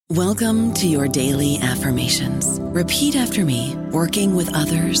Welcome to your daily affirmations. Repeat after me. Working with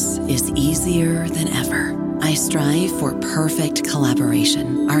others is easier than ever. I strive for perfect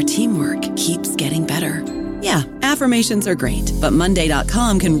collaboration. Our teamwork keeps getting better. Yeah, affirmations are great, but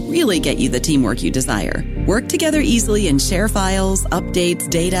Monday.com can really get you the teamwork you desire. Work together easily and share files, updates,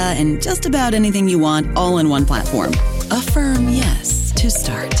 data, and just about anything you want all in one platform. Affirm yes to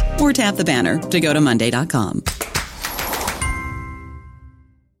start, or tap the banner to go to Monday.com.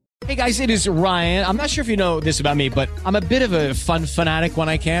 Hey guys, it is Ryan. I'm not sure if you know this about me, but I'm a bit of a fun fanatic when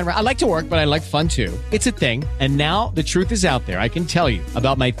I can. I like to work, but I like fun too. It's a thing. And now the truth is out there. I can tell you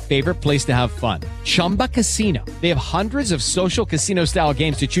about my favorite place to have fun. Chumba Casino. They have hundreds of social casino style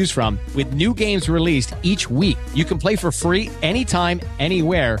games to choose from with new games released each week. You can play for free anytime,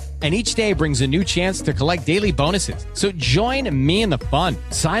 anywhere. And each day brings a new chance to collect daily bonuses. So join me in the fun.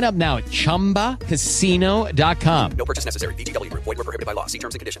 Sign up now at ChumbaCasino.com. No purchase necessary. VGW Group. Void where prohibited by law. See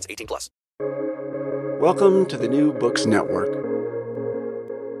terms and conditions. 18+. Welcome to the New Books Network.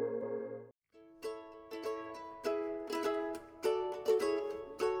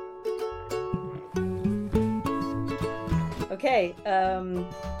 Okay,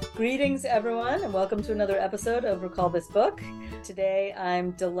 greetings everyone, and welcome to another episode of Recall This Book. Today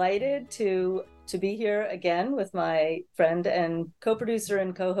I'm delighted to be here again with my friend and co-producer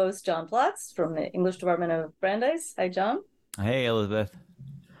and co-host John Plotz from the English Department of Brandeis. Hi, John. Hey, Elizabeth.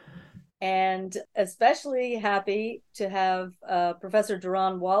 And especially happy to have Professor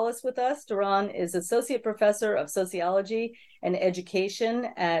Derron Wallace with us. Derron is Associate Professor of Sociology and Education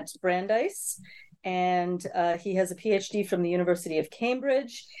at Brandeis, and he has a PhD from the University of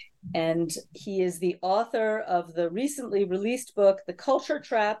Cambridge, and he is the author of the recently released book, The Culture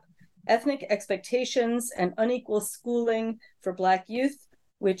Trap: Ethnic Expectations and Unequal Schooling for Black Youth,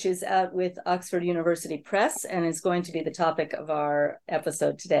 which is out with Oxford University Press and is going to be the topic of our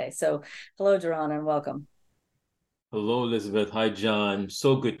episode today. So hello, Derron, and welcome. Hello, Elizabeth. Hi, John.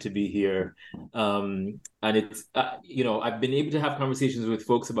 So good to be here. And it's, I've been able to have conversations with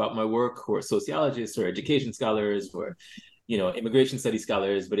folks about my work who are sociologists or education scholars or, immigration studies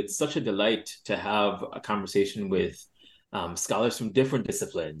scholars, but it's such a delight to have a conversation with scholars from different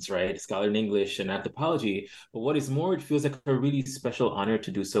disciplines, right? A scholar in English and anthropology. But what is more, it feels like a really special honor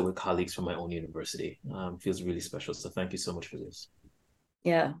to do so with colleagues from my own university. Feels really special. So thank you so much for this.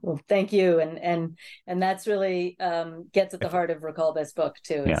 Yeah, well, thank you. And that's really gets at the heart of Recall This Book,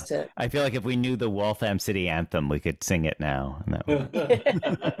 too. Yeah. Is to... I feel like if we knew the Waltham City anthem, we could sing it now.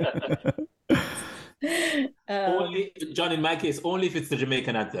 Only, John, in my case, only if it's the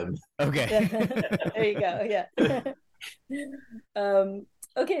Jamaican anthem. Okay. There you go. Yeah.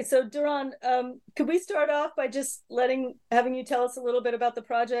 Okay, so Derron, could we start off by just having you tell us a little bit about the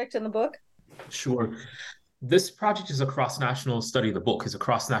project and the book? Sure. This project is a cross-national study. The book is a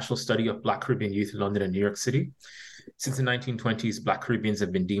cross-national study of Black Caribbean youth in London and New York City. Since the 1920s, Black Caribbeans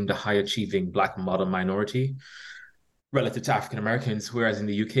have been deemed a high-achieving Black model minority relative to African Americans, whereas in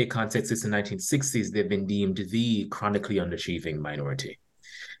the UK context, since the 1960s, they've been deemed the chronically underachieving minority.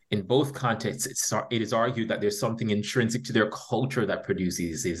 In both contexts, it is argued that there's something intrinsic to their culture that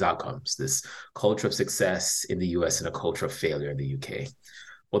produces these outcomes, this culture of success in the US and a culture of failure in the UK.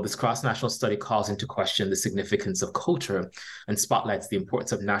 Well, this cross-national study calls into question the significance of culture and spotlights the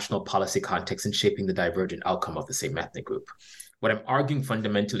importance of national policy context in shaping the divergent outcome of the same ethnic group. What I'm arguing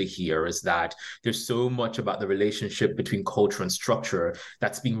fundamentally here is that there's so much about the relationship between culture and structure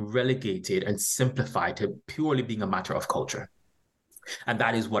that's being relegated and simplified to purely being a matter of culture. And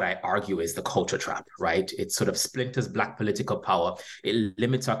that is what I argue is the culture trap, right? It sort of splinters Black political power. It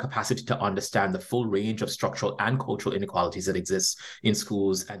limits our capacity to understand the full range of structural and cultural inequalities that exist in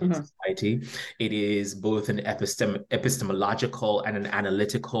schools and in society. It is both an epistemological and an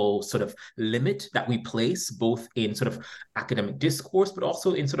analytical sort of limit that we place both in sort of academic discourse, but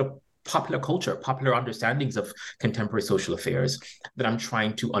also in sort of popular culture, popular understandings of contemporary social affairs that I'm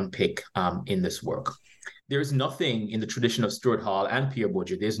trying to unpick in this work. There's nothing in the tradition of Stuart Hall and Pierre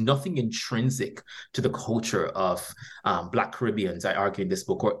Bourdieu, there's nothing intrinsic to the culture of Black Caribbeans, I argue in this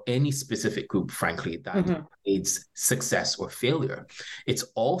book, or any specific group, frankly, that aids success or failure. It's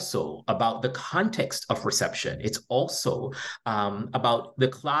also about the context of reception. It's also about the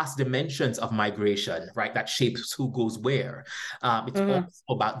class dimensions of migration, right, that shapes who goes where. It's also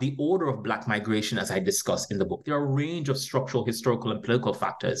about the order of Black migration, as I discuss in the book. There are a range of structural, historical, and political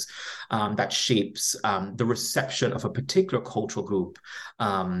factors that shapes the reception of a particular cultural group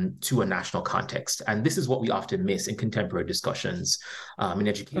to a national context. And this is what we often miss in contemporary discussions in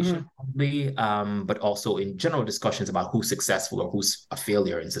education, probably, but also in general discussions about who's successful or who's a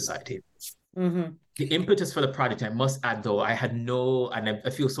failure in society. Mm-hmm. The impetus for the project, I must add, though, I had no, and I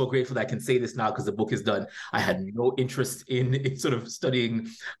feel so grateful that I can say this now because the book is done. I had no interest in sort of studying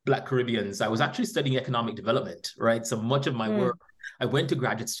Black Caribbeans. I was actually studying economic development, right? So much of my work, I went to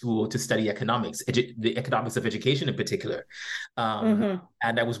graduate school to study economics, the economics of education in particular. And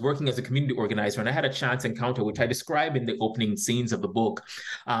I was working as a community organizer, and I had a chance encounter, which I describe in the opening scenes of the book,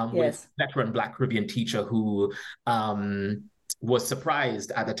 with a veteran Black Caribbean teacher who was surprised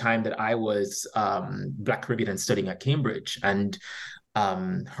at the time that I was Black Caribbean and studying at Cambridge. And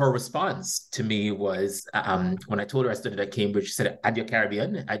her response to me was, when I told her I studied at Cambridge, she said, "And you're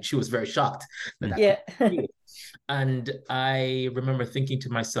Caribbean?" And she was very shocked. And I remember thinking to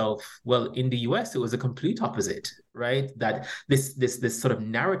myself, well, in the US, it was a complete opposite, right? That this sort of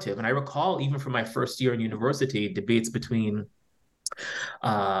narrative. And I recall even from my first year in university, debates between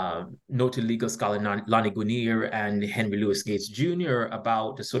noted legal scholar Lonnie Guinier and Henry Louis Gates Jr.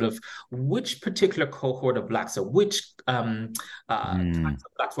 about the sort of which particular cohort of Blacks or which types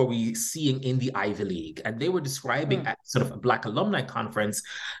of Blacks were we seeing in the Ivy League. And they were describing at sort of a Black alumni conference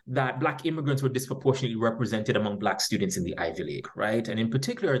that Black immigrants were disproportionately represented among Black students in the Ivy League, right? And in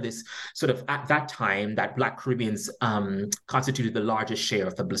particular, this sort of at that time that Black Caribbeans constituted the largest share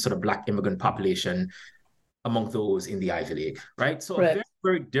of the sort of Black immigrant population among those in the Ivy League, right? So a very,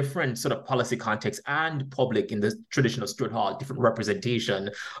 very different sort of policy context and public in the traditional Stuart Hall, different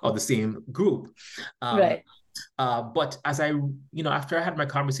representation of the same group. But as I, after I had my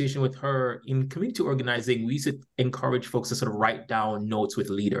conversation with her in community organizing, we used to encourage folks to sort of write down notes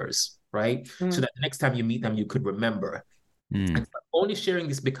with leaders, right? So that the next time you meet them, you could remember. And so I'm only sharing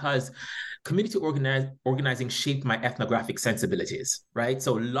this because community organizing shaped my ethnographic sensibilities, right?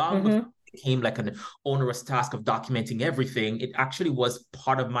 So long before became like an onerous task of documenting everything, it actually was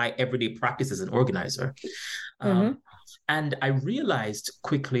part of my everyday practice as an organizer. And I realized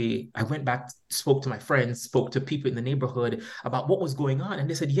quickly, I went back, spoke to my friends, spoke to people in the neighborhood about what was going on. And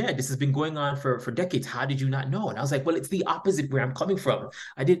they said, yeah, this has been going on for decades. How did you not know? And I was like, well, it's the opposite where I'm coming from.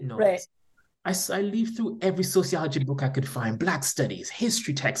 I didn't know this. I leafed through every sociology book I could find, Black studies,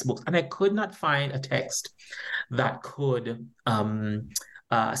 history textbooks, and I could not find a text that could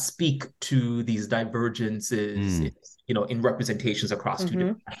speak to these divergences, in representations across two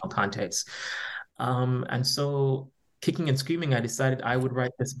different national contexts. And so, kicking and screaming, I decided I would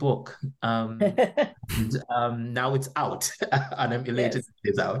write this book. Now it's out, and I'm elated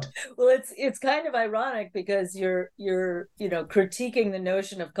it's out. Well, it's kind of ironic because you're critiquing the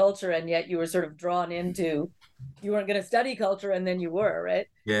notion of culture, and yet you were sort of drawn into. You weren't going to study culture, and then you were, right?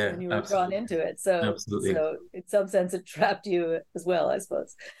 Yeah, and you were drawn into it. So in some sense, it trapped you as well, I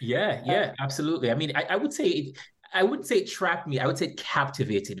suppose. Yeah, absolutely. I mean, I would say I wouldn't say it trapped me. I would say it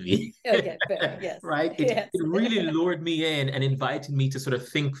captivated me. Okay, fair, yes. Right? It really lured me in and invited me to sort of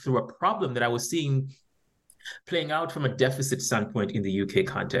think through a problem that I was seeing playing out from a deficit standpoint in the UK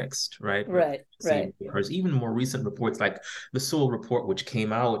context, right? Right. There's even more recent reports like the Sewell report, which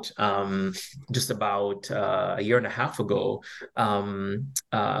came out just about a year and a half ago.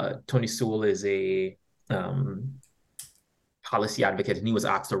 Tony Sewell is a policy advocate, and he was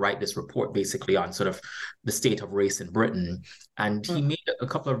asked to write this report basically on sort of the state of race in Britain. And he made a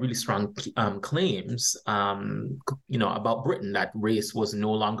couple of really strong claims, about Britain, that race was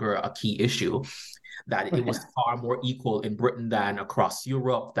no longer a key issue, that it was far more equal in Britain than across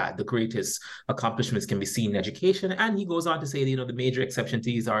Europe, that the greatest accomplishments can be seen in education. And he goes on to say, the major exception to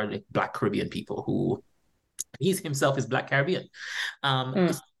these are like Black Caribbean people who he himself is Black Caribbean.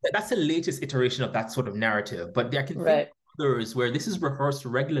 That's the latest iteration of that sort of narrative. But I can think others where this is rehearsed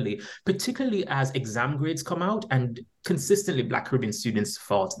regularly, particularly as exam grades come out and consistently Black Caribbean students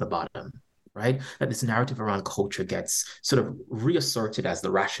fall to the bottom, right? That this narrative around culture gets sort of reasserted as the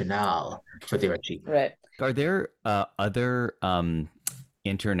rationale for their achievement. Right. Are there other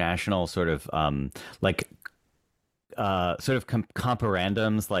international sort of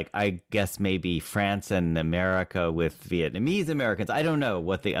comparandums, like I guess maybe France and America with Vietnamese Americans? I don't know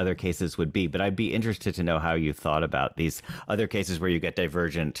what the other cases would be, but I'd be interested to know how you thought about these other cases where you get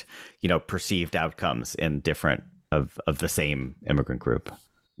divergent, perceived outcomes in different of the same immigrant group.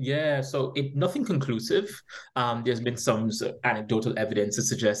 Yeah, so nothing conclusive. There's been some anecdotal evidence to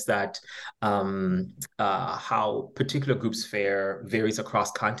suggest that how particular groups fare varies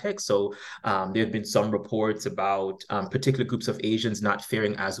across context. So there have been some reports about particular groups of Asians not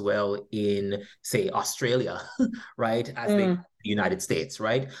faring as well in, say, Australia, right, as they in the United States,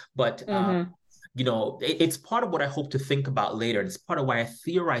 right? But it's part of what I hope to think about later. And it's part of why I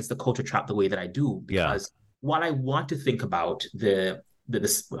theorize the culture trap the way that I do, because while I want to think about the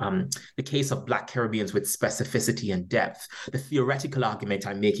the case of Black Caribbeans with specificity and depth, the theoretical argument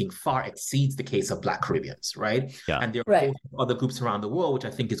I'm making far exceeds the case of Black Caribbeans, right? Yeah. And there are other groups around the world, which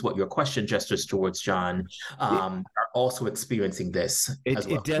I think is what your question gestures towards, John, are also experiencing this as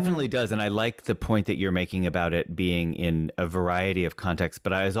well. It definitely does. And I like the point that you're making about it being in a variety of contexts.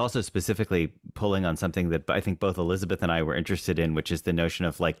 But I was also specifically pulling on something that I think both Elizabeth and I were interested in, which is the notion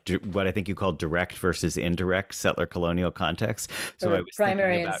of like what I think you call direct versus indirect settler colonial context. So I was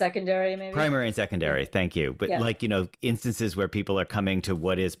primary and secondary, maybe? Primary and secondary, thank you. But like, instances where people are coming to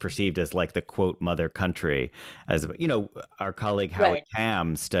what is perceived as like the quote mother country, as our colleague Howard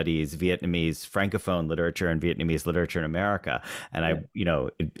Tam studies Vietnamese Francophone literature and Vietnamese literature in America. And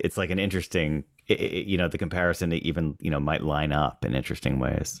it's like an interesting, the comparison that even, might line up in interesting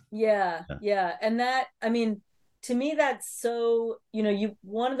ways. Yeah. And that, I mean, to me, that's so,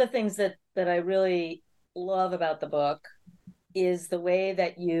 one of the things that I really love about the book is the way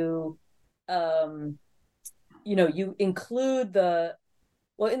that you include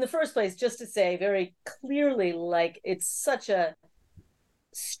in the first place, just to say very clearly, like, it's such a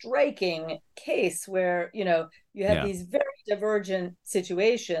striking case where, you have these very divergent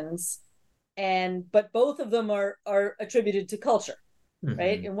situations, but both of them are attributed to culture,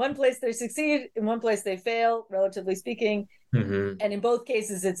 right? In one place they succeed, in one place they fail, relatively speaking. And in both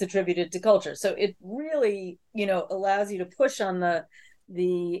cases it's attributed to culture. So it really, allows you to push on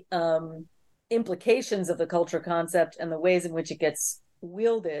the implications of the culture concept and the ways in which it gets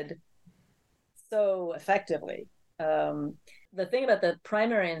wielded so effectively. The thing about the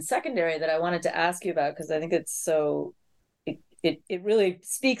primary and secondary that I wanted to ask you about, because I think it's so, it really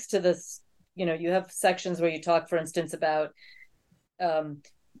speaks to this, you have sections where you talk, for instance, about,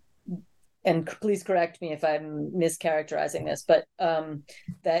 and please correct me if I'm mischaracterizing this, but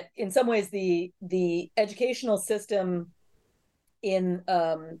that in some ways the educational system in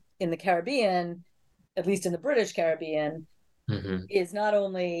the Caribbean, at least in the British Caribbean, is not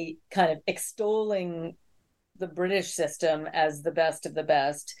only kind of extolling the British system as the best of the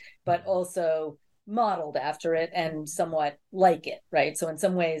best, but also modeled after it and somewhat like it, right? So in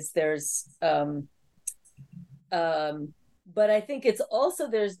some ways there's but I think it's also,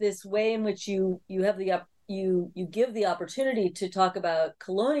 there's this way in which you have you give the opportunity to talk about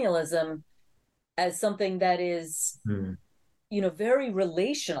colonialism as something that is very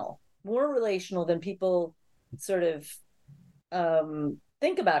relational, more relational than people sort of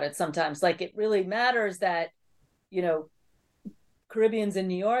think about it sometimes. Like, it really matters that Caribbeans in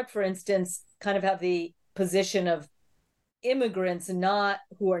New York, for instance, kind of have the position of immigrants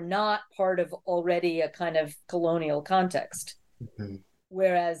who are not part of already a kind of colonial context.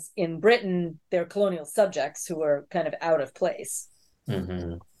 Whereas in Britain, they're colonial subjects who are kind of out of place.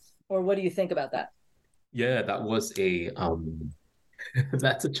 Or what do you think about that? Yeah, that was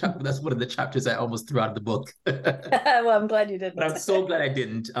that's a chapter. That's one of the chapters I almost threw out of the book. Well, I'm glad you didn't. But I'm so glad I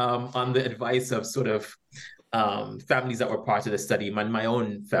didn't. On the advice of sort of families that were part of the study, my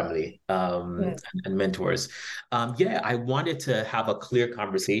own family and mentors. I wanted to have a clear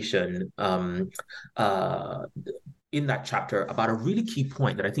conversation in that chapter about a really key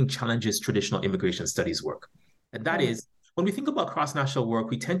point that I think challenges traditional immigration studies work. And that is, when we think about cross-national work,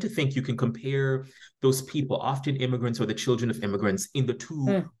 we tend to think you can compare those people, often immigrants or the children of immigrants, in the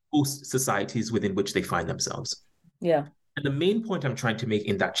two host societies within which they find themselves. Yeah. And the main point I'm trying to make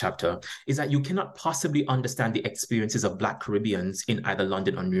in that chapter is that you cannot possibly understand the experiences of Black Caribbeans in either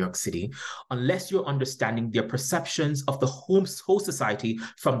London or New York City unless you're understanding their perceptions of the host society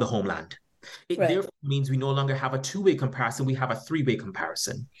from the homeland. It therefore means we no longer have a two-way comparison, we have a three-way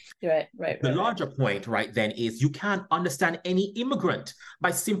comparison. The larger point, then, is you can't understand any immigrant by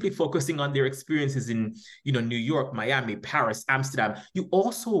simply focusing on their experiences in, New York, Miami, Paris, Amsterdam. You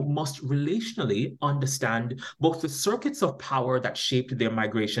also must relationally understand both the circuits of power that shaped their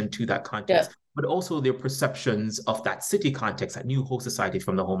migration to that context, but also their perceptions of that city context, that new host society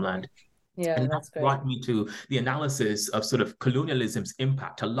from the homeland. Yeah, and that's great. Brought me to the analysis of sort of colonialism's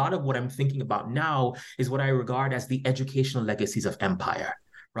impact. A lot of what I'm thinking about now is what I regard as the educational legacies of empire.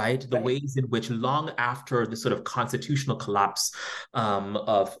 Right? The ways in which long after the sort of constitutional collapse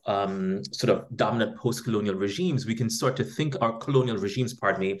of sort of dominant post-colonial regimes, we can start to think, our colonial regimes,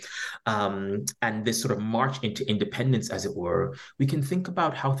 and this sort of march into independence, as it were, we can think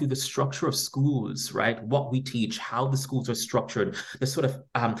about how through the structure of schools, right, what we teach, how the schools are structured, the sort of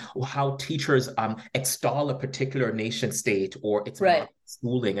how teachers extol a particular nation state or its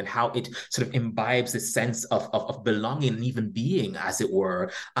schooling, and how it sort of imbibes this sense of belonging and even being, as it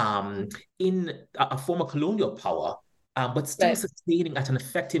were, in a former colonial power but still sustaining at an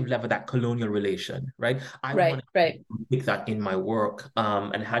effective level that colonial relation, right? I want to pick that in my work,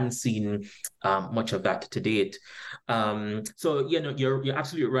 and hadn't seen much of that to date. So you're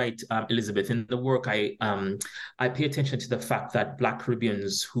absolutely right, Elizabeth. In the work, I pay attention to the fact that Black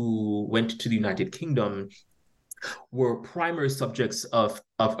Caribbeans who went to the United Kingdom were primary subjects of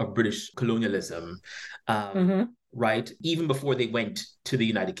British colonialism, right? Even before they went to the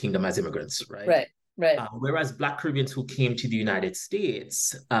United Kingdom as immigrants, right? Right. Whereas Black Caribbeans who came to the United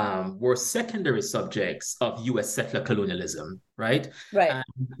States were secondary subjects of U.S. settler colonialism, right? Right.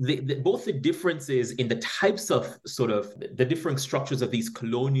 Both the differences in the types of sort of the differing structures of these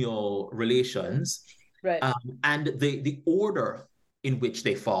colonial relations, right, and the order in which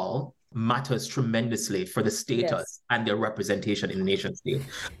they fall matters tremendously for the status and their representation in the nation state.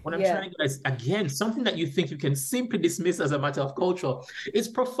 What I'm trying to get is, again, something that you think you can simply dismiss as a matter of culture is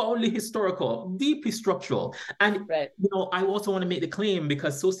profoundly historical, deeply structural. And, I also want to make the claim,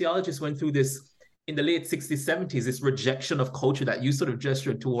 because sociologists went through this in the late 60s, 70s, this rejection of culture that you sort of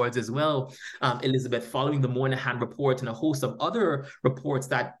gestured towards as well, Elizabeth, following the Moynihan report and a host of other reports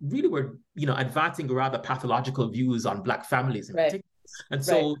that really were, advancing rather pathological views on Black families in particular. And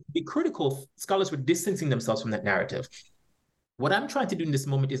so to be critical, scholars were distancing themselves from that narrative. What I'm trying to do in this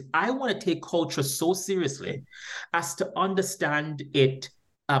moment is I want to take culture so seriously as to understand it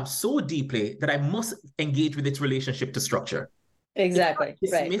so deeply that I must engage with its relationship to structure. Exactly.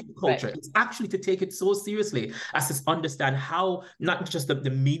 Dismiss culture. It's actually to take it so seriously as to understand how, not just the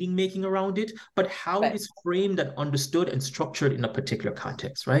meaning making around it, but how it is framed and understood and structured in a particular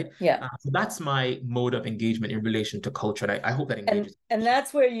context, right? Yeah. So that's my mode of engagement in relation to culture. And I hope that engages. And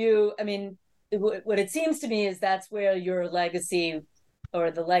that's where what it seems to me is that's where your legacy,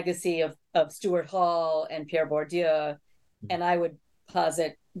 or the legacy of Stuart Hall and Pierre Bourdieu, and I would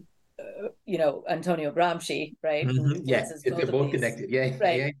posit Antonio Gramsci, right? Yes, they're both connected.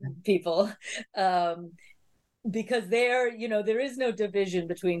 People, because there is no division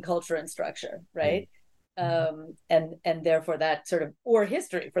between culture and structure, right? And therefore that sort of, or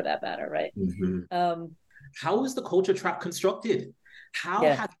history for that matter, right? How is the culture track constructed?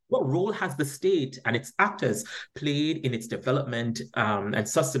 What role has the state and its actors played in its development and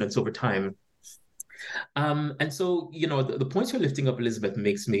sustenance over time? And so, the points you're lifting up, Elizabeth,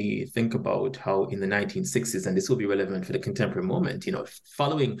 makes me think about how in the 1960s, and this will be relevant for the contemporary moment,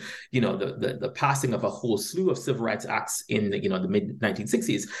 following, the passing of a whole slew of civil rights acts in the mid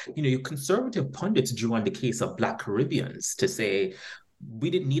 1960s, conservative pundits drew on the case of Black Caribbeans to say, we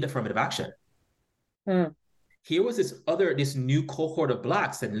didn't need affirmative action. Here was this new cohort of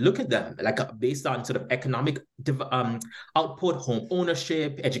Blacks, and look at them, based on sort of economic output, home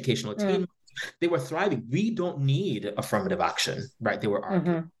ownership, educational attainment. They were thriving. We don't need affirmative action, right? They were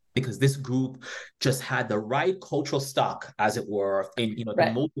arguing, because this group just had the right cultural stock, as it were, in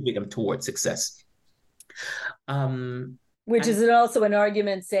to motivate them towards success. Which is also an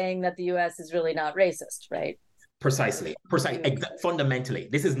argument saying that the U.S. is really not racist, right? Precisely. Fundamentally,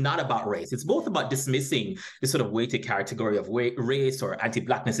 this is not about race. It's both about dismissing this sort of weighted category of race or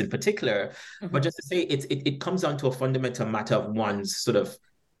anti-Blackness in particular, but just to say it comes down to a fundamental matter of one's sort of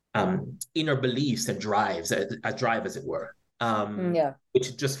inner beliefs and drives, as it were,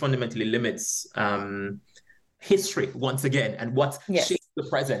 which just fundamentally limits history once again, and what shapes the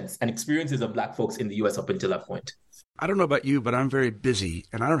presence and experiences of Black folks in the U.S. up until that point. I don't know about you, but I'm very busy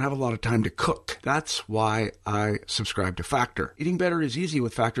and I don't have a lot of time to cook. That's why I subscribe to Factor. Eating better is easy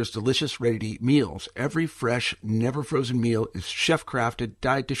with Factor's delicious, ready-to-eat meals. Every fresh, never frozen meal is chef-crafted,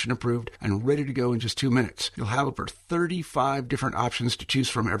 dietitian approved, and ready to go in just 2 minutes. You'll have over 35 different options to choose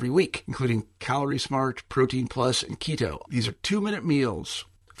from every week, including Calorie Smart, Protein Plus, and Keto. These are 2-minute meals.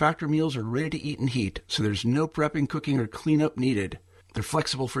 Factor meals are ready to eat and heat, so there's no prepping, cooking, or cleanup needed. They're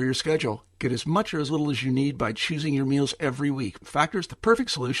flexible for your schedule. Get as much or as little as you need by choosing your meals every week. Factor's the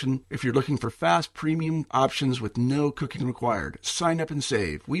perfect solution if you're looking for fast, premium options with no cooking required. Sign up and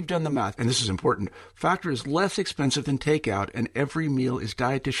save. We've done the math, and this is important. Factor is less expensive than takeout, and every meal is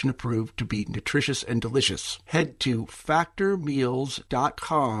dietitian approved to be nutritious and delicious. Head to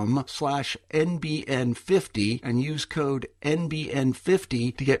factormeals.com/NBN50 and use code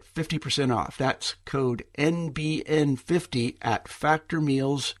NBN50 to get 50% off. That's code NBN50 at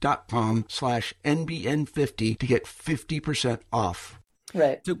factormeals.com/NBN50 to get 50% off.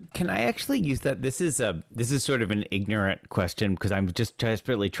 Right. So can I actually use that? This is sort of an ignorant question, because I'm just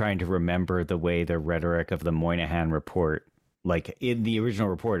desperately trying to remember the way the rhetoric of the Moynihan report, like in the original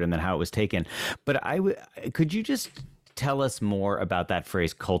report, and then how it was taken. But could you just tell us more about that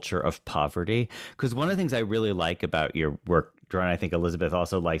phrase, culture of poverty? Because one of the things I really like about your work, Derron, I think Elizabeth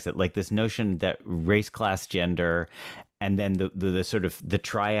also likes it, like this notion that race, class, gender, and then the sort of the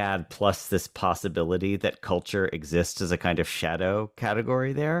triad plus this possibility that culture exists as a kind of shadow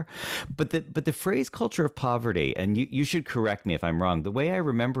category there. But the phrase culture of poverty, and you should correct me if I'm wrong, the way I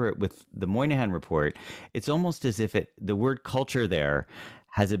remember it with the Moynihan report, it's almost as if the word culture there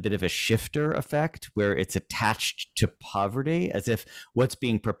has a bit of a shifter effect where it's attached to poverty, as if what's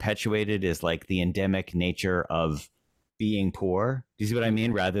being perpetuated is like the endemic nature of being poor. Do you see what I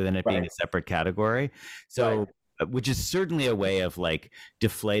mean? Rather than it being a separate category. So which is certainly a way of like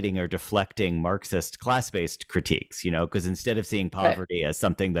deflating or deflecting Marxist class-based critiques, because instead of seeing poverty as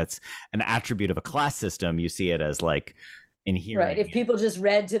something that's an attribute of a class system, you see it as like inherent. Right. If people just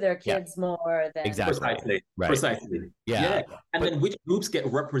read to their kids more, then precisely. Yeah. And then which groups get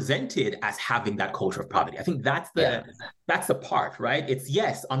represented as having that culture of poverty? I think that's the part, right? It's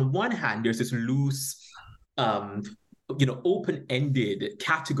yes, on one hand, there's this loose open-ended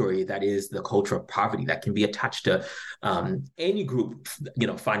category that is the culture of poverty that can be attached to any group,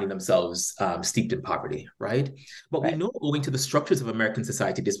 finding themselves steeped in poverty, right? But we know, owing to the structures of American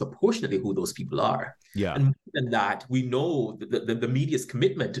society, disproportionately who those people are. Yeah. And more than that, we know the media's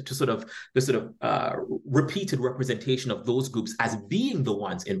commitment to the repeated representation of those groups as being the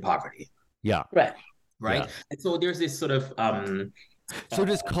ones in poverty. Yeah. Right. Yeah. And so there's this sort of so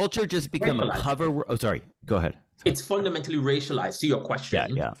does culture just become a cover? Oh, sorry. Go ahead. It's fundamentally racialized, to your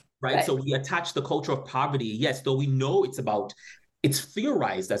question. Yeah. Right? So we attach the culture of poverty, yes, though we know it's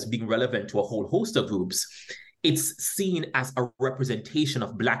theorized as being relevant to a whole host of groups. It's seen as a representation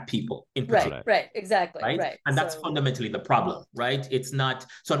of Black people in particular. Right, exactly. Right. And that's fundamentally the problem, right? It's not.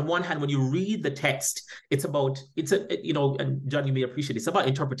 So on one hand, when you read the text, and John, you may appreciate it's about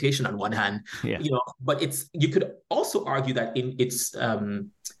interpretation on one hand, but you could also argue that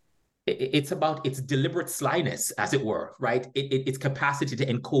it's about its deliberate slyness, as it were, right? Its capacity to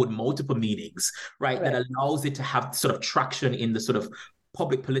encode multiple meanings, right? That allows it to have sort of traction in the sort of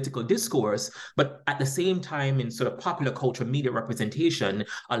public political discourse, but at the same time in sort of popular culture media representation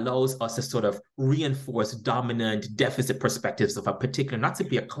allows us to sort of reinforce dominant deficit perspectives of a particular, not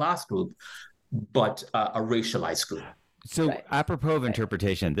simply a class group, but a racialized group. So apropos of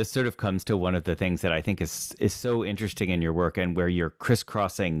interpretation, this sort of comes to one of the things that I think is so interesting in your work, and where you're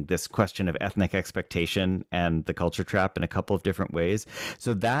crisscrossing this question of ethnic expectation and the culture trap in a couple of different ways.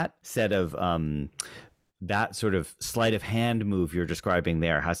 So that set of that sort of sleight of hand move you're describing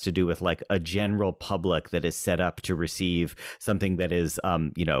there has to do with like a general public that is set up to receive something that is,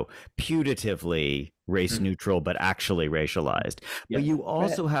 putatively race neutral, but actually racialized. Yeah. But you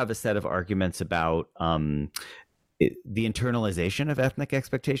also have a set of arguments about the internalization of ethnic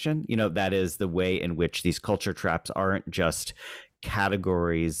expectation. That is the way in which these culture traps aren't just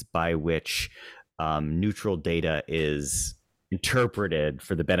categories by which neutral data is interpreted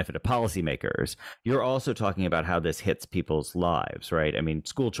for the benefit of policymakers. You're also talking about how this hits people's lives, right? I mean,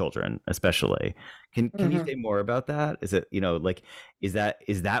 school children especially. Can you say more about that? Is it, is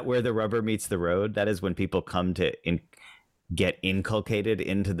that where the rubber meets the road? That is when people come to get inculcated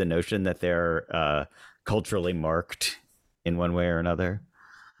into the notion that they're culturally marked in one way or another?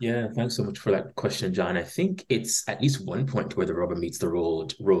 Yeah, thanks so much for that question, John. I think it's at least one point where the rubber meets the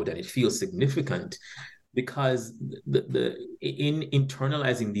road, and it feels significant. Because in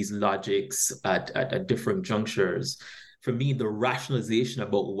internalizing these logics at different junctures, for me, the rationalization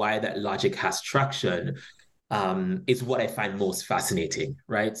about why that logic has traction is what I find most fascinating,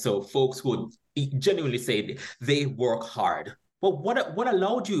 right? So folks would genuinely say they work hard. Well, what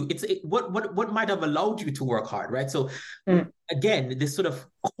allowed you? What might have allowed you to work hard, right? So again, this sort of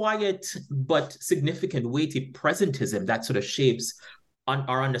quiet but significant weighty presentism that sort of shapes on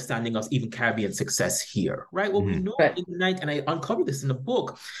our understanding of even Caribbean success here, right? Well, we know in the night, and I uncovered this in the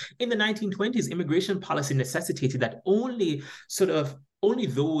book, in the 1920s, immigration policy necessitated that only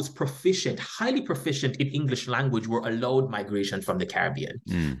those proficient, highly proficient in English language were allowed migration from the Caribbean.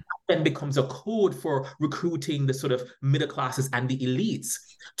 Then becomes a code for recruiting the sort of middle classes and the elites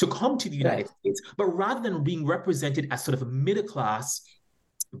to come to the United States. But rather than being represented as sort of middle class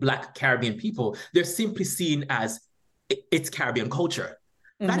Black Caribbean people, they're simply seen as it's Caribbean culture.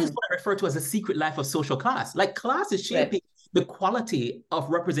 That is what I refer to as a secret life of social class. Like class is shaping the quality of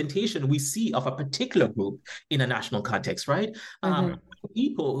representation we see of a particular group in a national context, right?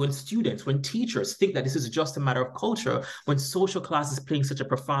 People, when students, when teachers think that this is just a matter of culture, when social class is playing such a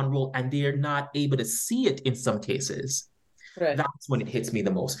profound role and they're not able to see it in some cases, that's when it hits me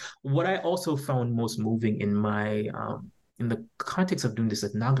the most. What I also found most moving in my in the context of doing this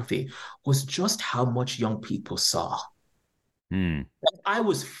ethnography was just how much young people saw. I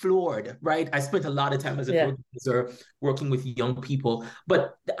was floored, right? I spent a lot of time as a professor working with young people,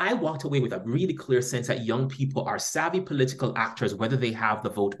 but I walked away with a really clear sense that young people are savvy political actors, whether they have the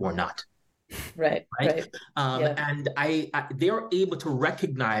vote or not. Right. And they're able to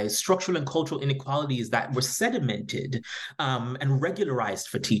recognize structural and cultural inequalities that were sedimented and regularized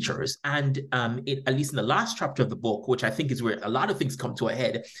for teachers. And at least in the last chapter of the book, which I think is where a lot of things come to a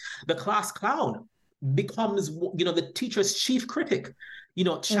head, the class clown becomes, the teacher's chief critic,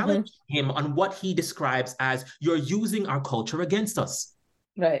 challenging him on what he describes as, you're using our culture against us.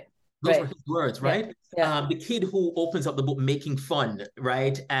 Right. Those were his words, right? Yeah. The kid who opens up the book making fun,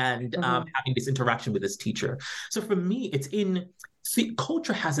 right? And having this interaction with his teacher. So for me,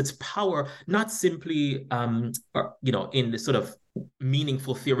 culture has its power, not simply, in the sort of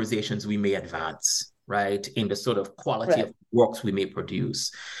meaningful theorizations we may advance, right? In the sort of quality of works we may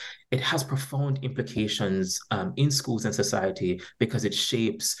produce. It has profound implications in schools and society because it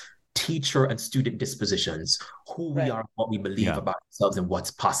shapes teacher and student dispositions, who we are, what we believe about ourselves and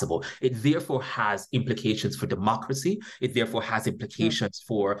what's possible. It therefore has implications for democracy. It therefore has implications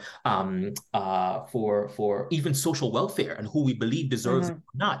for even social welfare and who we believe deserves it or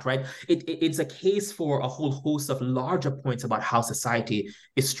not, right? It's a case for a whole host of larger points about how society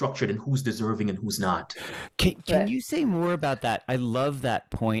is structured and who's deserving and who's not. Can you say more about that? I love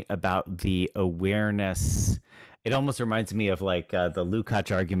that point about the awareness. It almost reminds me of like the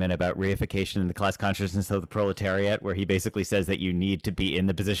Lukács argument about reification in the class consciousness of the proletariat, where he basically says that you need to be in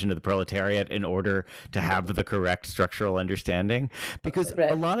the position of the proletariat in order to have the correct structural understanding. Because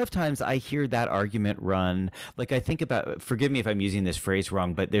a lot of times I hear that argument run, like I think about, forgive me if I'm using this phrase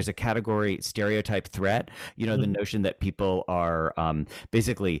wrong, but there's a category, stereotype threat, the notion that people are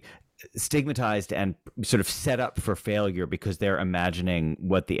basically stigmatized and sort of set up for failure because they're imagining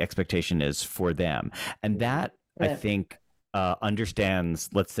what the expectation is for them. And that, I think, understands,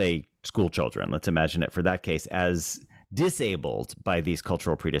 let's say, school children, let's imagine it for that case, as disabled by these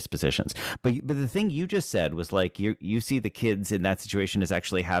cultural predispositions. But the thing you just said was like, you see the kids in that situation as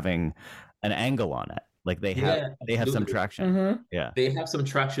actually having an angle on it. Like they have some traction. They have some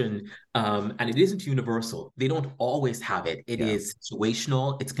traction, and it isn't universal. They don't always have it. It is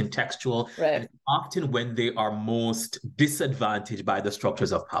situational, it's contextual, and it's often when they are most disadvantaged by the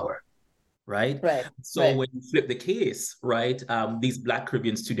structures of power. Right. So when you flip the case, right, these Black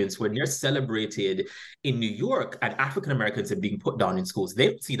Caribbean students, when they're celebrated in New York and African Americans are being put down in schools, they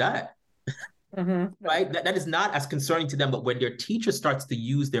don't see that. Right. That is not as concerning to them. But when their teacher starts to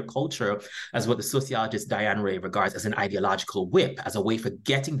use their culture as what the sociologist Diane Ray regards as an ideological whip, as a way for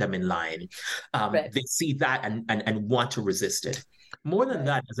getting them in line, they see that and want to resist it. More than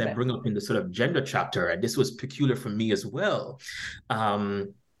that, as I bring up in the sort of gender chapter, and this was peculiar for me as well,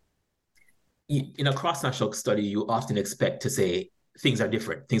 in a cross-national study, you often expect to say things are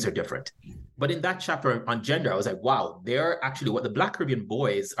different. But in that chapter on gender, I was like, wow, they're actually, what the Black Caribbean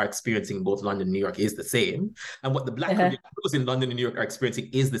boys are experiencing in both London and New York is the same. And what the Black Caribbean girls in London and New York are experiencing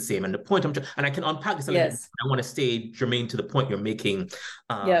is the same. And the point and I can unpack this a little bit. I want to stay germane to the point you're making,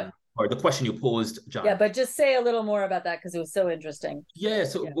 or the question you posed, John. Yeah, but just say a little more about that because it was so interesting. Yeah,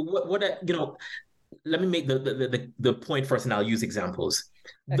 so let me make the point first, and I'll use examples.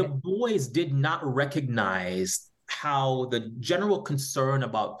 The boys did not recognize how the general concern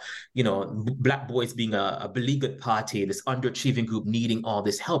about, Black boys being a beleaguered party, this underachieving group needing all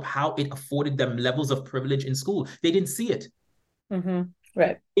this help, how it afforded them levels of privilege in school. They didn't see it.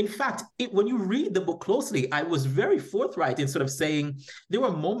 Right. In fact, when you read the book closely, I was very forthright in sort of saying there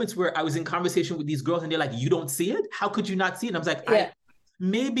were moments where I was in conversation with these girls and they're like, you don't see it? How could you not see it? And I was like,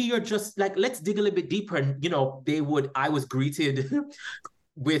 maybe you're just like, let's dig a little bit deeper. And, I was greeted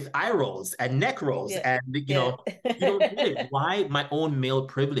with eye rolls and neck rolls. And, you don't get it. Why my own male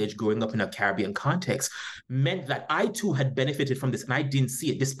privilege growing up in a Caribbean context meant that I too had benefited from this and I didn't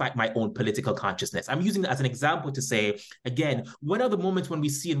see it despite my own political consciousness. I'm using that as an example to say, again, what are the moments when we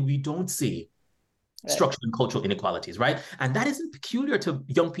see and we don't see structural and cultural inequalities, right? And that isn't peculiar to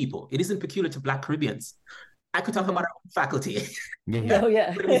young people. It isn't peculiar to Black Caribbeans. I could talk about our own faculty. I could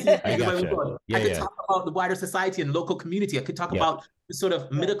talk about the wider society and local community. I could talk about the sort of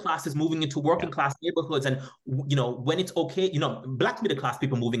middle classes moving into working class neighborhoods, and when it's okay, Black middle class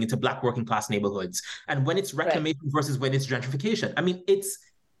people moving into Black working class neighborhoods, and when it's reclamation versus when it's gentrification. I mean,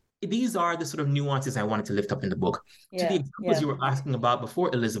 these are the sort of nuances I wanted to lift up in the book. To the examples you were asking about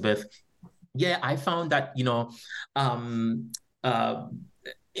before, Elizabeth, I found that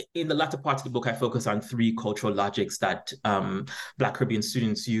in the latter part of the book, I focus on three cultural logics that Black Caribbean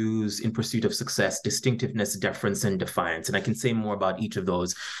students use in pursuit of success: distinctiveness, deference, and defiance. And I can say more about each of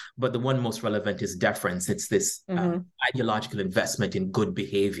those, but the one most relevant is deference. It's this ideological investment in good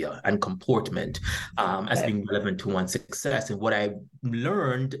behavior and comportment as being relevant to one's success. And what I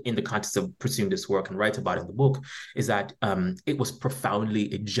learned in the context of pursuing this work and write about in the book is that it was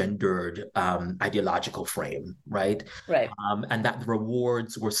profoundly a gendered ideological frame, right? And that the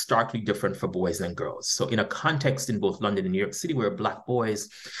rewards were starkly different for boys and girls. So in a context in both London and New York City where Black boys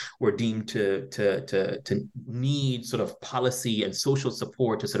were deemed to need sort of policy and social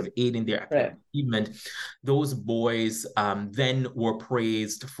support to sort of aid in their academic achievement, those boys then were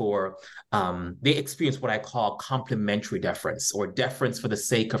praised for, they experienced what I call complimentary deference, or deference for the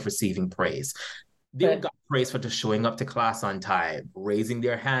sake of receiving praise. They got praise for just showing up to class on time, raising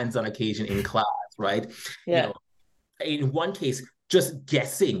their hands on occasion in class, right? You know, in one case, just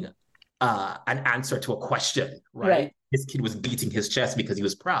guessing an answer to a question, right? This kid was beating his chest because he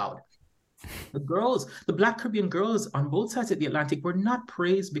was proud. The girls, the Black Caribbean girls on both sides of the Atlantic, were not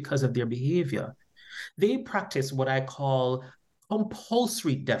praised because of their behavior. They practiced what I call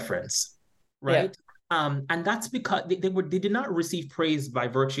compulsory deference, right? And that's because they did not receive praise by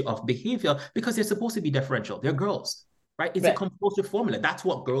virtue of behavior, because they're supposed to be deferential. They're girls, right? It's a compulsory formula. That's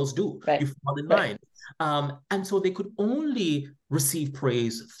what girls do. You fall in line. And so they could only receive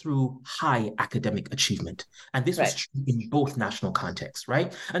praise through high academic achievement. And this was true in both national contexts,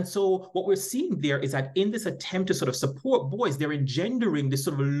 right? And so what we're seeing there is that in this attempt to sort of support boys, they're engendering this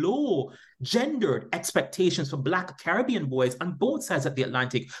sort of low gendered expectations for Black Caribbean boys on both sides of the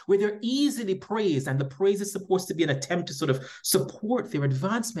Atlantic, where they're easily praised, and the praise is supposed to be an attempt to sort of support their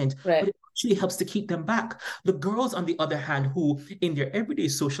advancement, but it actually helps to keep them back. The girls, on the other hand, who in their everyday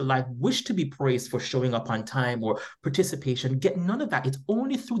social life wish to be praised for showing up on time or participation, get none of that. It's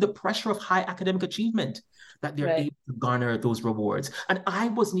only through the pressure of high academic achievement that they're able to garner those rewards. And I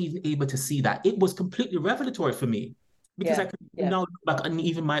wasn't even able to see that. It was completely revelatory for me, because I could now look back on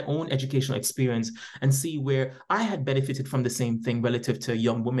even my own educational experience and see where I had benefited from the same thing relative to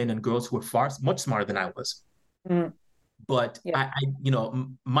young women and girls who were much smarter than I was. But I you know,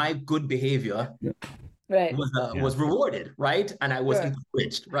 my good behavior was rewarded, right? And I was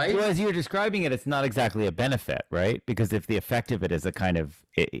encouraged, right? Well, as you're describing it, it's not exactly a benefit, right? Because if the effect of it is a kind of,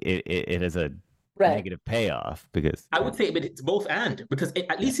 it is a negative payoff, because I would say, but it's both and, because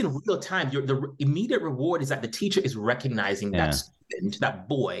at least in real time, the immediate reward is that the teacher is recognizing that student, that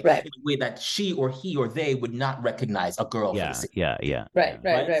boy, in a way that she or he or they would not recognize a girl.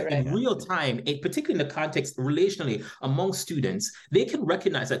 In real time, particularly in the context relationally among students, they can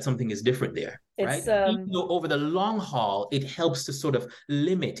recognize that something is different there. Right? Even though over the long haul, it helps to sort of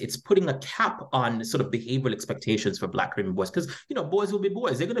limit, it's putting a cap on sort of behavioral expectations for Black Caribbean boys. Because, you know, boys will be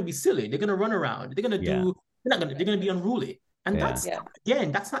boys. They're going to be silly. They're going to run around. They're going to do, they're going to be unruly. And that's,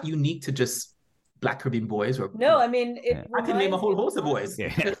 again, that's not unique to just Black Caribbean boys. Or I mean, I can name a whole host of boys.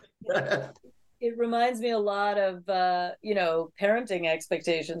 It reminds me a lot of, you know, parenting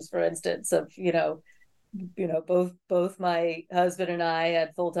expectations, for instance, of, you know, both my husband and I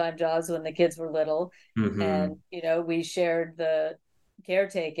had full-time jobs when the kids were little, and, you know, we shared the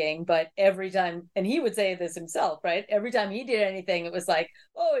caretaking, but every time, and he would say this himself, right? Every time he did anything, it was like,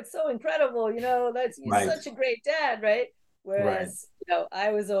 oh, it's so incredible, you know, you're such a great dad, right? Whereas, you know,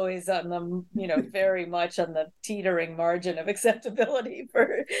 I was always on the, you know, very much on the teetering margin of acceptability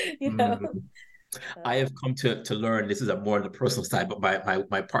for, you know. I have come to learn, this is a more on the personal side, but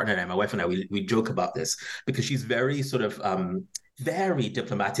my partner and I, my wife and I, we joke about this, because she's very sort of very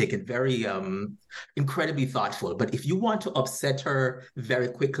diplomatic and very incredibly thoughtful. But if you want to upset her very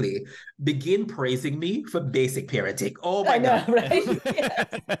quickly, begin praising me for basic parenting. Oh my God, right?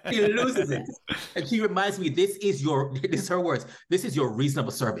 She loses it. And she reminds me, this is her words, this is your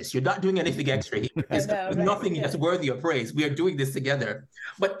reasonable service. You're not doing anything extra here. There's nothing that's worthy of praise. We are doing this together.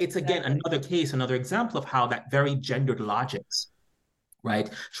 But it's, again, another case, another example of how that very gendered logics,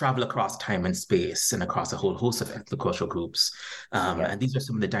 right, travel across time and space and across a whole host of ethnocultural groups. And these are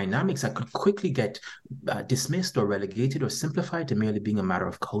some of the dynamics that could quickly get dismissed or relegated or simplified to merely being a matter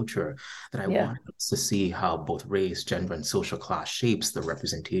of culture, that I want us to see how both race, gender, and social class shapes the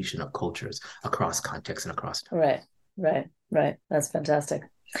representation of cultures across contexts and across time. Right. That's fantastic.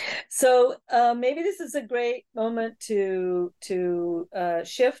 So maybe this is a great moment to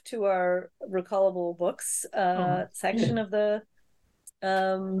shift to our recallable books section of the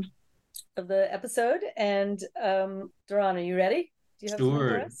episode. And Derron, are you ready? Do you have something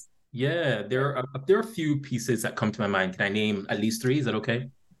for us? Yeah, there are a few pieces that come to my mind. Can I name at least three? Is that okay?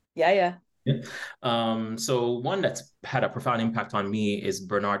 Yeah. Yeah. So one that's had a profound impact on me is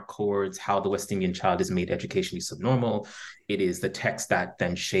Bernard Cord's How the West Indian Child is Made Educationally Subnormal. It is the text that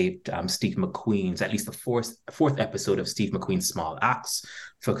then shaped Steve McQueen's, at least the fourth episode of Steve McQueen's Small Acts,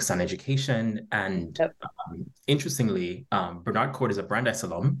 focused on education. And interestingly, Bernard Cord is a Brandeis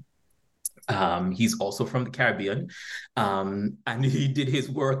alum. He's also from the Caribbean, and he did his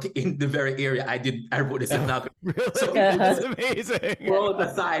work in the very area I wrote this now. Really? So That's amazing. world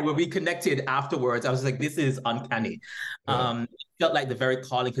aside, when we connected afterwards, I was like, this is uncanny. It felt like the very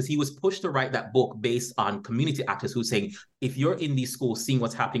calling, because he was pushed to write that book based on community actors who were saying, if you're in these schools seeing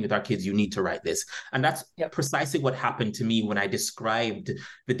what's happening with our kids, you need to write this. And that's precisely what happened to me when I described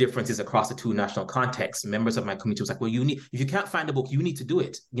the differences across the two national contexts. Members of my community was like, well, if you can't find a book, you need to do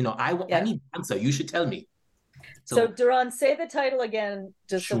it. I need an answer. You should tell me. So Derron, say the title again,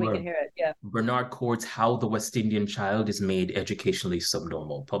 just so we can hear it. Yeah. Bernard Cord's How the West Indian Child is Made Educationally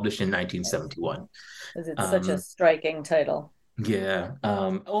Subnormal, published in 1971. It's such a striking title. Yeah.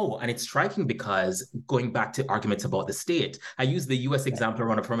 And it's striking because going back to arguments about the state, I use the US example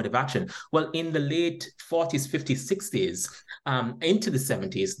around affirmative action. Well, in the late 40s, 50s, 60s, into the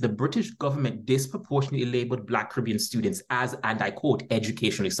 70s, the British government disproportionately labeled Black Caribbean students as, and I quote,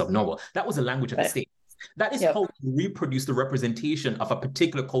 educationally subnormal. That was the language of the state. That is how you reproduce the representation of a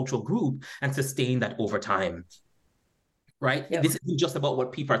particular cultural group and sustain that over time. Right? This isn't just about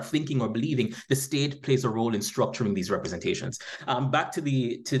what people are thinking or believing. The state plays a role in structuring these representations. Back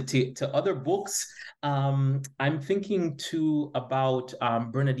to other books, I'm thinking too about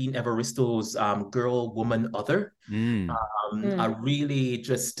Bernardine Evaristo's Girl, Woman, Other. A really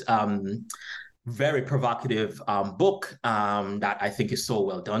just very provocative book that I think is so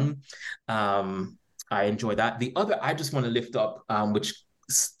well done. I enjoy that. The other I just want to lift up, which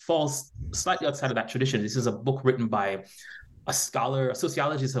falls slightly outside of that tradition. This is a book written by a scholar, a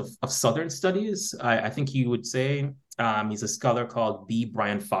sociologist of Southern studies, I think you would say. He's a scholar called B.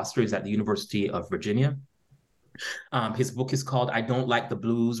 Brian Foster. He's at the University of Virginia. His book is called I Don't Like the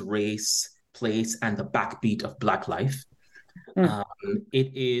Blues, Race, Place, and the Backbeat of Black Life. For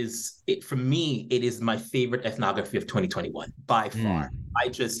me, it is my favorite ethnography of 2021 by far.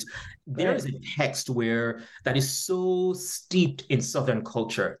 There is a text that is so steeped in Southern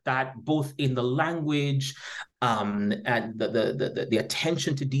culture that both in the language and the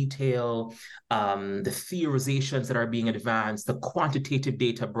attention to detail, the theorizations that are being advanced, the quantitative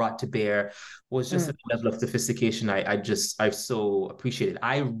data brought to bear was just a level of sophistication I so appreciated.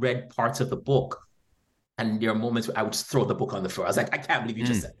 I read parts of the book, and there are moments where I would just throw the book on the floor. I was like, I can't believe you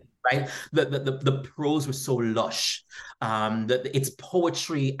just said it, right? The prose was so lush. It's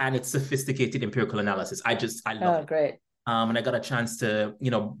poetry and it's sophisticated empirical analysis. I love it. Great. And I got a chance to,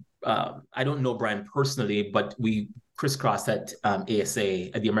 I don't know Brian personally, but we crisscrossed at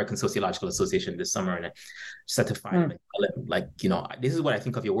ASA, at the American Sociological Association this summer, and I just had to find him and tell him, like, this is what I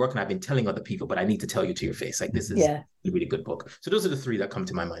think of your work, and I've been telling other people, but I need to tell you to your face. Like, this is a really good book. So those are the three that come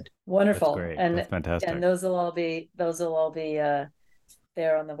to my mind. Wonderful. That's great. And that's fantastic. And those will all be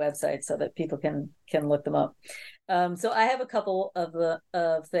there on the website so that people can look them up. So I have a couple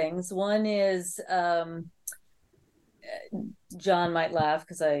of things. One is John might laugh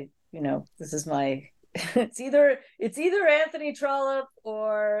because this is my it's either Anthony Trollope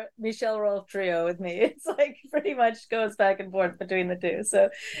or Michel Rolfe trio with me. It's like pretty much goes back and forth between the two. So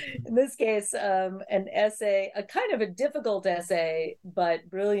in this case, an essay, a kind of a difficult essay, but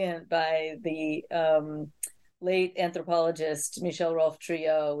brilliant, by the late anthropologist Michel Rolfe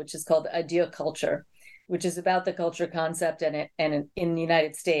trio, which is called Idea Culture, which is about the culture concept and in the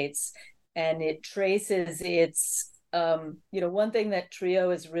United States. And it traces its, one thing that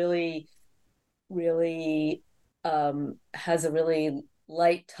trio is really has a really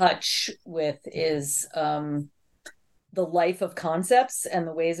light touch with is the life of concepts and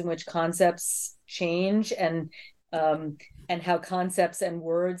the ways in which concepts change, and how concepts and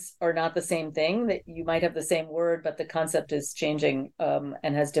words are not the same thing, that you might have the same word, but the concept is changing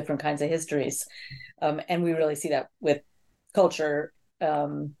and has different kinds of histories. And we really see that with culture.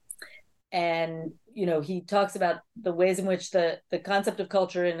 And he talks about the ways in which the concept of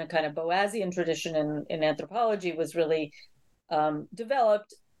culture in a kind of Boasian tradition in anthropology was really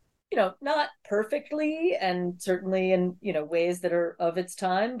developed, not perfectly, and certainly in ways that are of its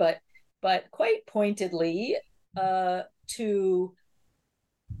time, but quite pointedly to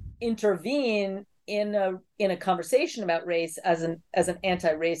intervene in a conversation about race as an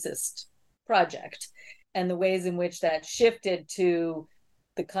anti-racist project, and the ways in which that shifted to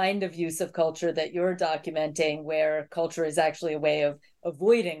the kind of use of culture that you're documenting, where culture is actually a way of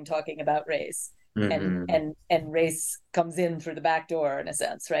avoiding talking about race. and race comes in through the back door in a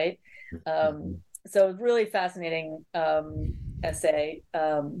sense, right? So really fascinating essay.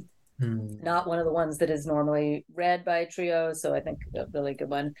 Not one of the ones that is normally read by a trio, so I think a really good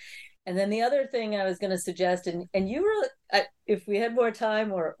one. And then the other thing I was going to suggest, and you were, if we had more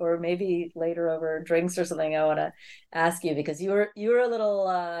time, or maybe later over drinks or something, I want to ask you, because you were a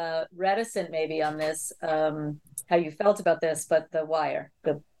little reticent maybe on this, how you felt about this, but The Wire,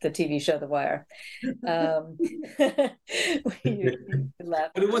 the TV show The Wire. You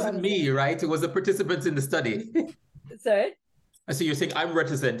laughed. But it wasn't me, right? It was the participants in the study. Sorry? So you're saying I'm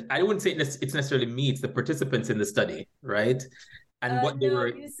reticent. I wouldn't say it's necessarily me, it's the participants in the study, right? And what they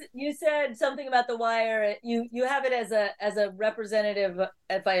were. You said something about The Wire. You have it as a representative,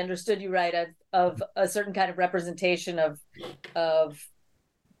 if I understood you right, of a certain kind of representation of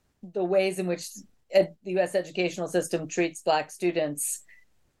the ways in which the U.S. educational system treats Black students,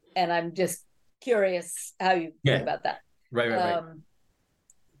 and I'm just curious how you think about that. Right.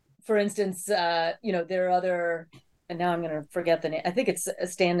 For instance, there are other. And now I'm going to forget the name. I think it's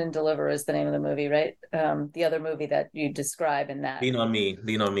Stand and Deliver is the name of the movie, right? The other movie that you describe in that. Lean on Me.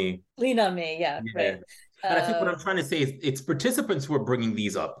 Yeah. Right. And I think what I'm trying to say is it's participants who are bringing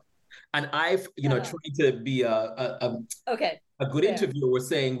these up. And I've, tried to be a good interviewer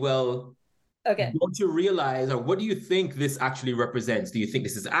saying, well, don't you realize, or what do you think this actually represents? Do you think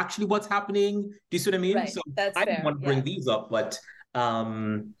this is actually what's happening? Do you see what I mean? Right. So That's I didn't fair. want to bring these up, but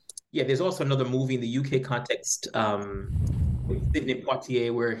there's also another movie in the UK context, with Sidney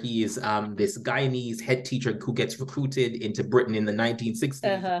Poitier, where he is this Guyanese head teacher who gets recruited into Britain in the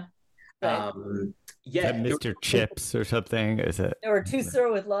 1960s. Right. Mr. Chips or something? Is it? Or To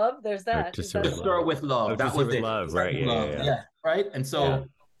Sir with Love? There's that. To Sir with Love. That was it. Love, right? Yeah. Right. And so.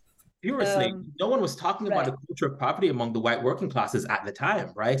 Curiously, no one was talking about the culture of poverty among the white working classes at the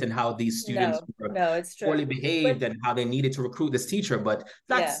time, right? And how these students were it's true. poorly behaved and how they needed to recruit this teacher. But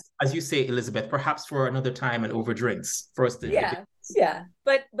that's, as you say, Elizabeth, perhaps for another time and over drinks for us to. Yeah.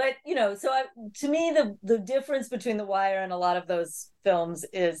 But so to me, the difference between The Wire and a lot of those films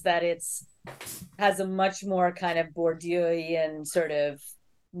is that has a much more kind of Bourdieuian sort of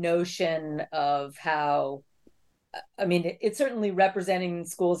notion of how. I mean, it's certainly representing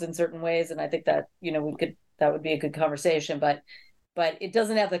schools in certain ways, and I think that that would be a good conversation. But it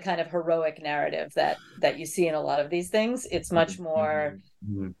doesn't have the kind of heroic narrative that you see in a lot of these things. It's much more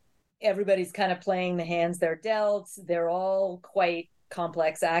everybody's kind of playing the hands they're dealt. They're all quite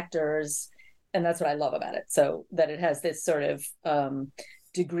complex actors, and that's what I love about it. So that it has this sort of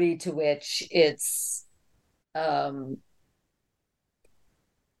degree to which its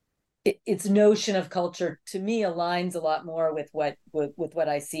notion of culture to me aligns a lot more with what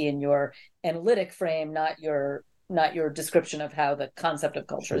I see in your analytic frame, not your description of how the concept of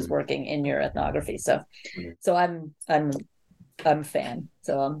culture is working in your ethnography. So I'm a fan.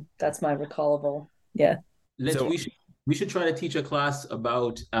 So that's my recallable. Yeah. We should try to teach a class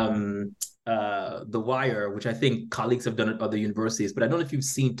about The Wire, which I think colleagues have done at other universities, but I don't know if you've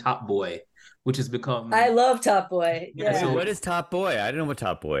seen Top Boy, which has become. I love Top Boy. Yeah. So what is Top Boy? I don't know what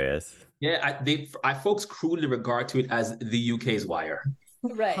Top Boy is. Yeah, folks cruelly regard to it as the UK's Wire.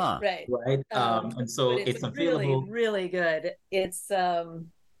 Right. And so it's available. Really, really good. It's I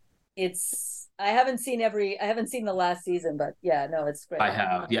haven't seen the last season, but it's great. I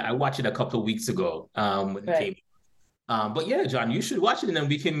have. Yeah, I watched it a couple of weeks ago when it came. But yeah, John, you should watch it, and then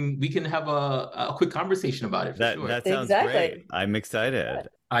we can have a quick conversation about it. That sounds great. I'm excited.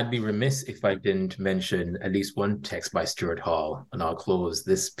 I'd be remiss if I didn't mention at least one text by Stuart Hall, and I'll close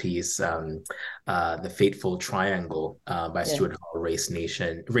this piece, The Fateful Triangle by Stuart Hall, Race,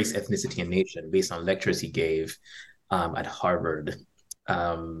 Ethnicity, and Nation, based on lectures he gave at Harvard.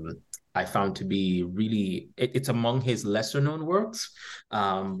 I found to be really, it's among his lesser known works,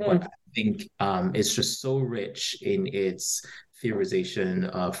 but I think it's just so rich in its theorization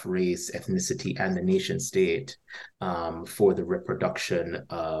of race, ethnicity, and the nation state for the reproduction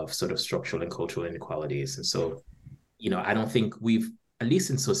of sort of structural and cultural inequalities. And so, I don't think at least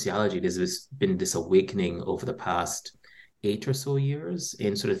in sociology, there's been this awakening over the past 8 or so years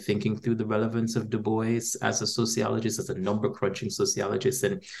in sort of thinking through the relevance of Du Bois as a sociologist, as a number crunching sociologist.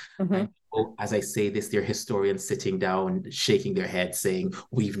 And as I say this, they're historians sitting down, shaking their heads saying,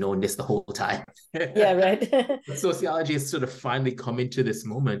 we've known this the whole time. Yeah, right. Sociology has sort of finally come into this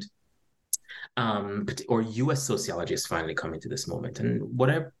moment, or US sociology has finally come into this moment. And what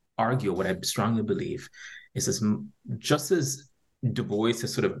I strongly believe is just as Du Bois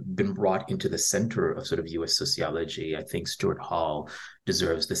has sort of been brought into the center of sort of US sociology. I think Stuart Hall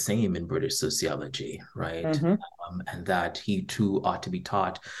deserves the same in British sociology, right? And that he too ought to be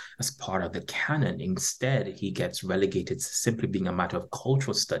taught as part of the canon. Instead, he gets relegated to simply being a matter of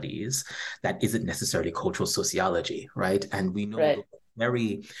cultural studies that isn't necessarily cultural sociology, right? And we know the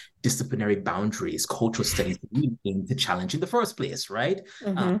very disciplinary boundaries cultural studies aim to challenge in the first place, right?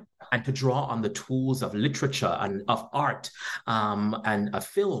 And to draw on the tools of literature and of art and a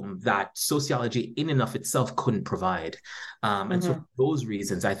film that sociology in and of itself couldn't provide. And so for those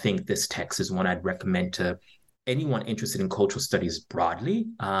reasons, I think this text is one I'd recommend to anyone interested in cultural studies broadly,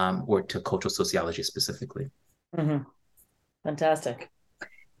 or to cultural sociology specifically. Fantastic.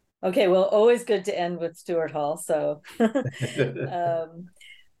 Okay, well, always good to end with Stuart Hall. So, so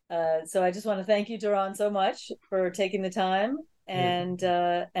I just want to thank you, Derron, so much for taking the time, and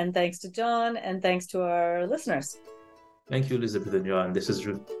thanks to John, and thanks to our listeners. Thank you, Elizabeth and John. This is,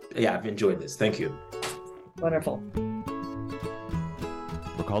 I've enjoyed this. Thank you. Wonderful.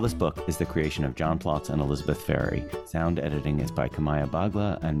 Recall This Book is the creation of John Plotz and Elizabeth Ferry. Sound editing is by Kamaya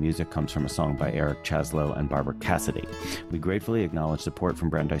Bagla, and music comes from a song by Eric Chaslow and Barbara Cassidy. We gratefully acknowledge support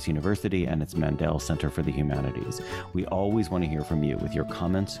from Brandeis University and its Mandel Center for the Humanities. We always want to hear from you with your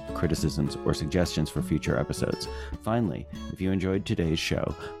comments, criticisms, or suggestions for future episodes. Finally, if you enjoyed today's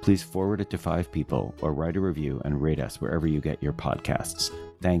show, please forward it to 5 people or write a review and rate us wherever you get your podcasts.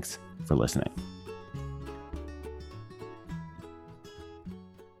 Thanks for listening.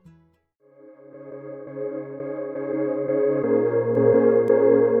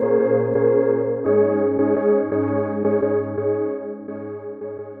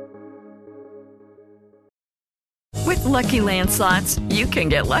 Lucky Land Slots, you can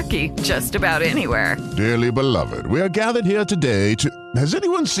get lucky just about anywhere. Dearly beloved, we are gathered here today to... Has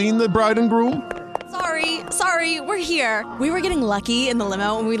anyone seen the bride and groom? Sorry, we're here. We were getting lucky in the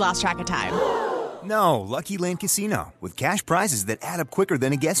limo and we lost track of time. No, Lucky Land Casino, with cash prizes that add up quicker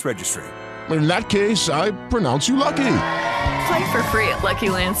than a guest registry. In that case, I pronounce you lucky. Play for free at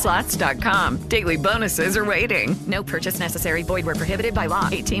LuckyLandSlots.com. Daily bonuses are waiting. No purchase necessary. Void where prohibited by law.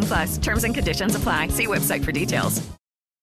 18+. Terms and conditions apply. See website for details.